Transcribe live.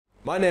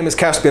My name is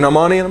Caspian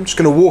Armani and I'm just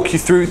going to walk you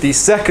through the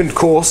second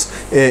course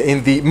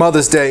in the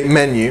Mother's Day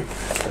menu.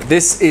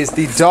 This is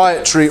the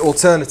dietary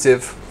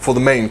alternative for the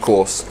main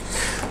course.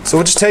 So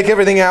we'll just take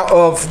everything out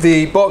of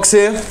the box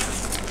here,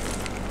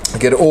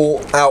 get it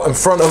all out in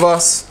front of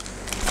us.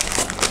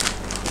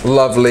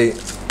 Lovely,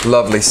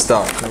 lovely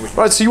stuff.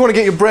 Right, so you want to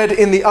get your bread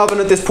in the oven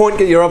at this point,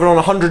 get your oven on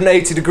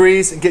 180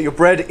 degrees and get your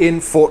bread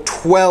in for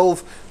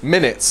 12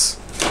 minutes.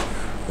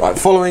 Right,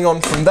 following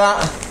on from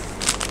that,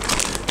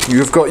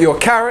 you've got your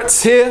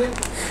carrots here,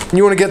 and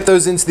you want to get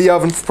those into the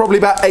oven for probably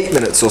about 8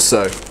 minutes or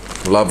so.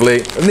 Lovely.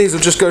 And these will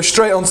just go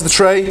straight onto the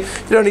tray.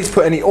 You don't need to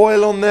put any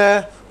oil on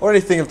there or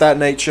anything of that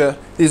nature.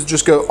 These will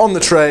just go on the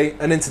tray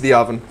and into the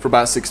oven for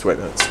about 6 to 8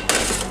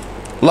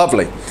 minutes.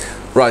 Lovely.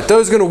 Right,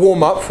 those are going to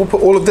warm up. We'll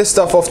put all of this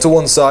stuff off to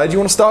one side. You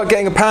want to start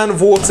getting a pan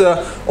of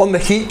water on the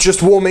heat,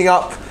 just warming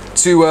up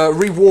to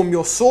re-warm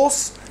your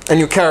sauce and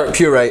your carrot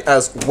puree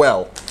as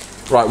well.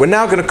 Right, we're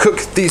now going to cook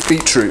these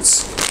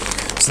beetroots.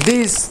 So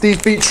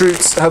these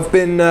beetroots have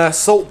been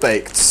salt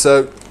baked,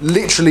 so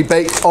literally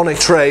baked on a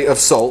tray of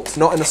salt,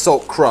 not in a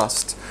salt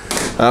crust.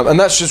 And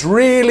that's just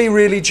really,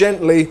 really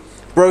gently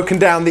broken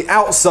down the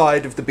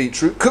outside of the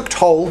beetroot, cooked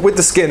whole with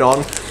the skin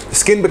on. The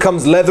skin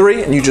becomes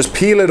leathery and you just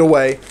peel it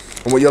away,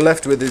 and what you're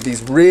left with is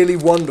these really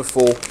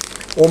wonderful,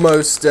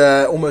 almost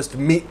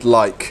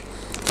meat-like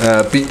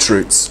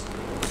beetroots.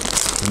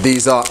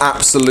 These are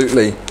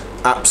absolutely,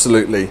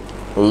 absolutely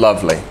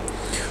lovely.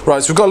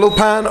 Right, so we've got a little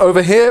pan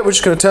over here. We're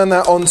just going to turn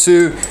that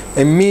onto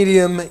a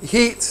medium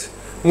heat.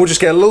 And we'll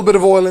just get a little bit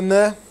of oil in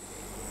there.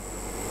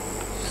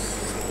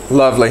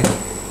 Lovely.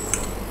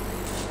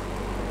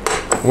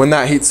 When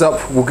that heats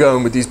up, we'll go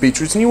in with these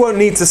beetroots. And you won't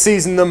need to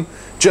season them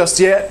just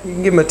yet. You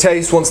can give them a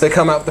taste once they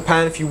come out of the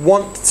pan. If you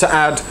want to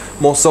add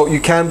more salt,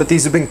 you can, but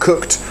these have been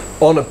cooked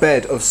on a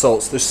bed of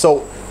salt. So the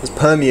salt has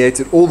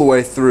permeated all the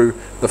way through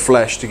the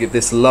flesh to give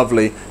this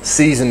lovely,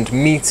 seasoned,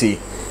 meaty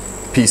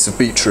piece of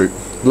beetroot.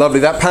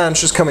 Lovely, that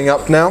pan's just coming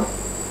up now.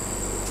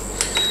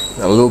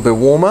 A little bit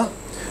warmer.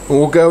 And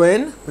we'll go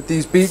in with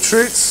these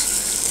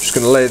beetroots. Just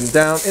going to lay them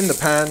down in the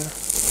pan,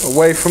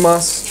 away from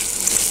us.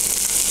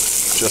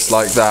 Just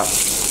like that.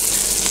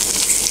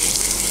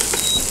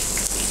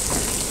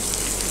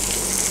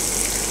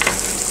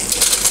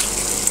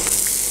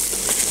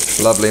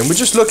 Lovely, and we're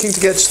just looking to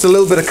get just a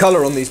little bit of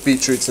colour on these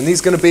beetroots, and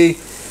these are going to be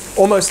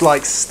almost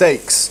like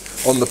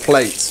steaks on the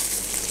plate.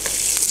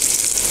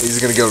 These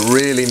are going to go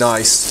really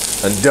nice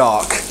and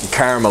dark and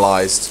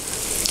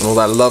caramelized, and all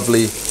that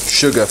lovely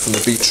sugar from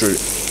the beetroot.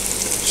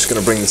 Just going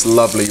to bring this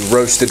lovely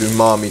roasted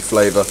umami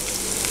flavor.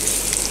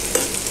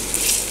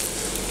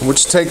 And we'll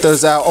just take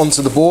those out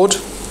onto the board.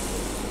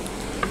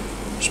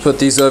 Just put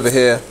these over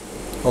here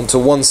onto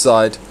one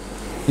side,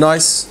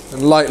 nice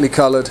and lightly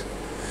colored.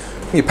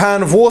 Your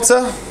pan of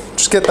water,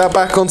 just get that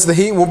back onto the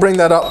heat. We'll bring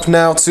that up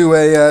now to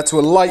a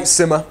light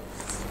simmer,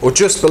 or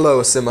just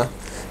below a simmer,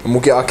 and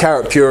we'll get our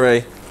carrot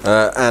puree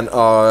and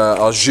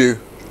our jus.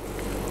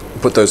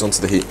 Put those onto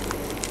the heat.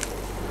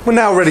 We're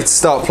now ready to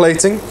start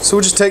plating, so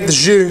we'll just take the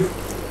jus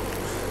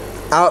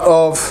out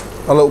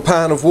of a little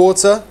pan of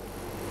water,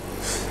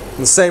 and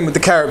the same with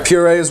the carrot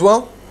puree as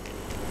well.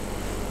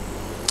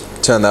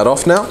 Turn that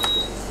off now.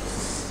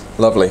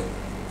 Lovely.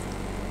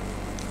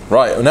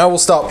 Right, now we'll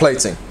start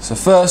plating. So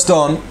first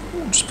on,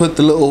 just put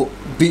the little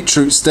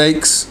beetroot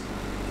steaks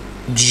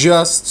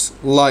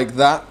just like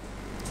that.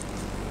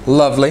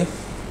 Lovely.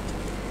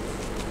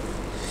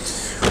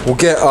 We'll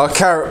get our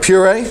carrot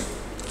puree.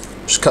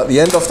 Just cut the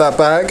end off that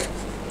bag.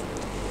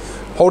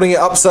 Holding it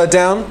upside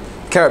down,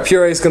 carrot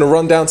puree is going to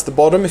run down to the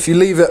bottom. If you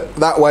leave it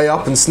that way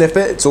up and snip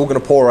it, it's all going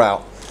to pour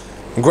out.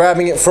 I'm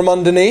grabbing it from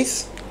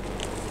underneath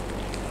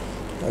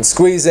and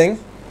squeezing.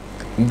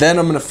 And then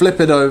I'm going to flip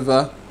it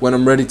over when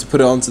I'm ready to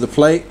put it onto the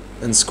plate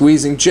and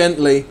squeezing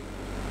gently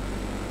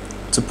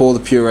to pour the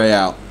puree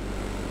out.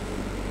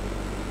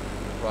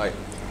 Right,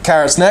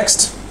 carrots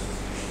next.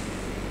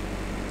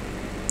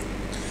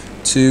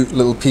 2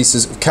 little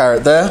pieces of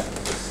carrot there.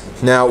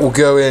 Now we'll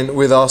go in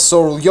with our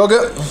sorrel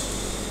yogurt.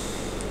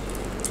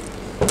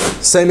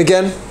 Same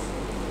again,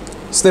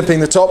 snipping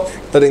the top,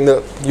 letting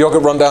the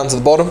yogurt run down to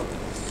the bottom.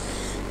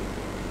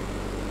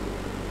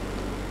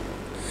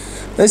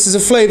 This is a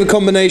flavour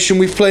combination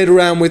we've played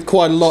around with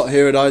quite a lot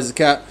here at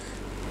Isaacat,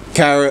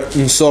 carrot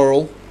and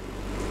sorrel.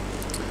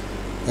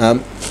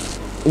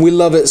 We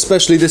love it,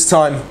 especially this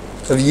time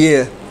of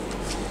year.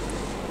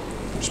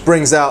 Just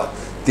brings out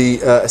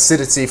the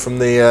acidity from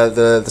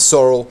the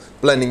sorrel,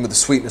 blending with the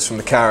sweetness from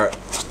the carrot.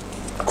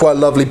 Quite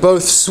lovely,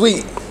 both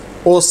sweet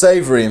or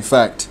savoury in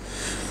fact.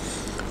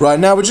 Right,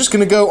 now we're just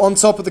going to go on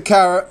top of the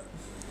carrot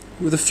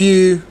with a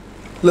few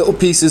little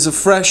pieces of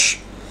fresh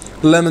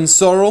lemon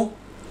sorrel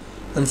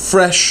and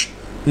fresh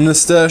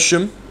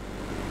nasturtium.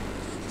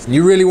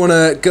 You really want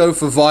to go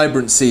for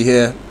vibrancy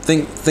here.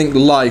 Think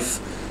life,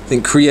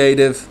 think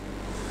creative.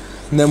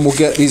 And then we'll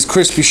get these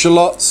crispy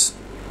shallots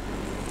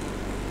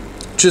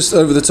just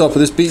over the top of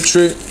this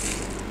beetroot.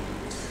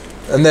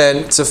 And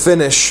then to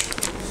finish,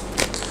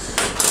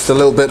 just a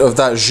little bit of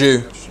that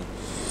jus.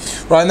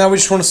 Right, now we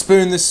just want to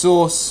spoon this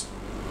sauce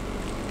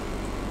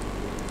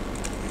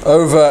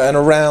over and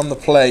around the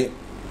plate.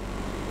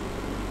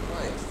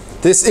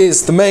 This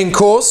is the main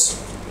course.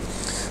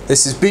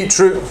 This is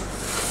beetroot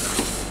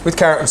with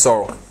carrot and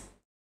sorrel.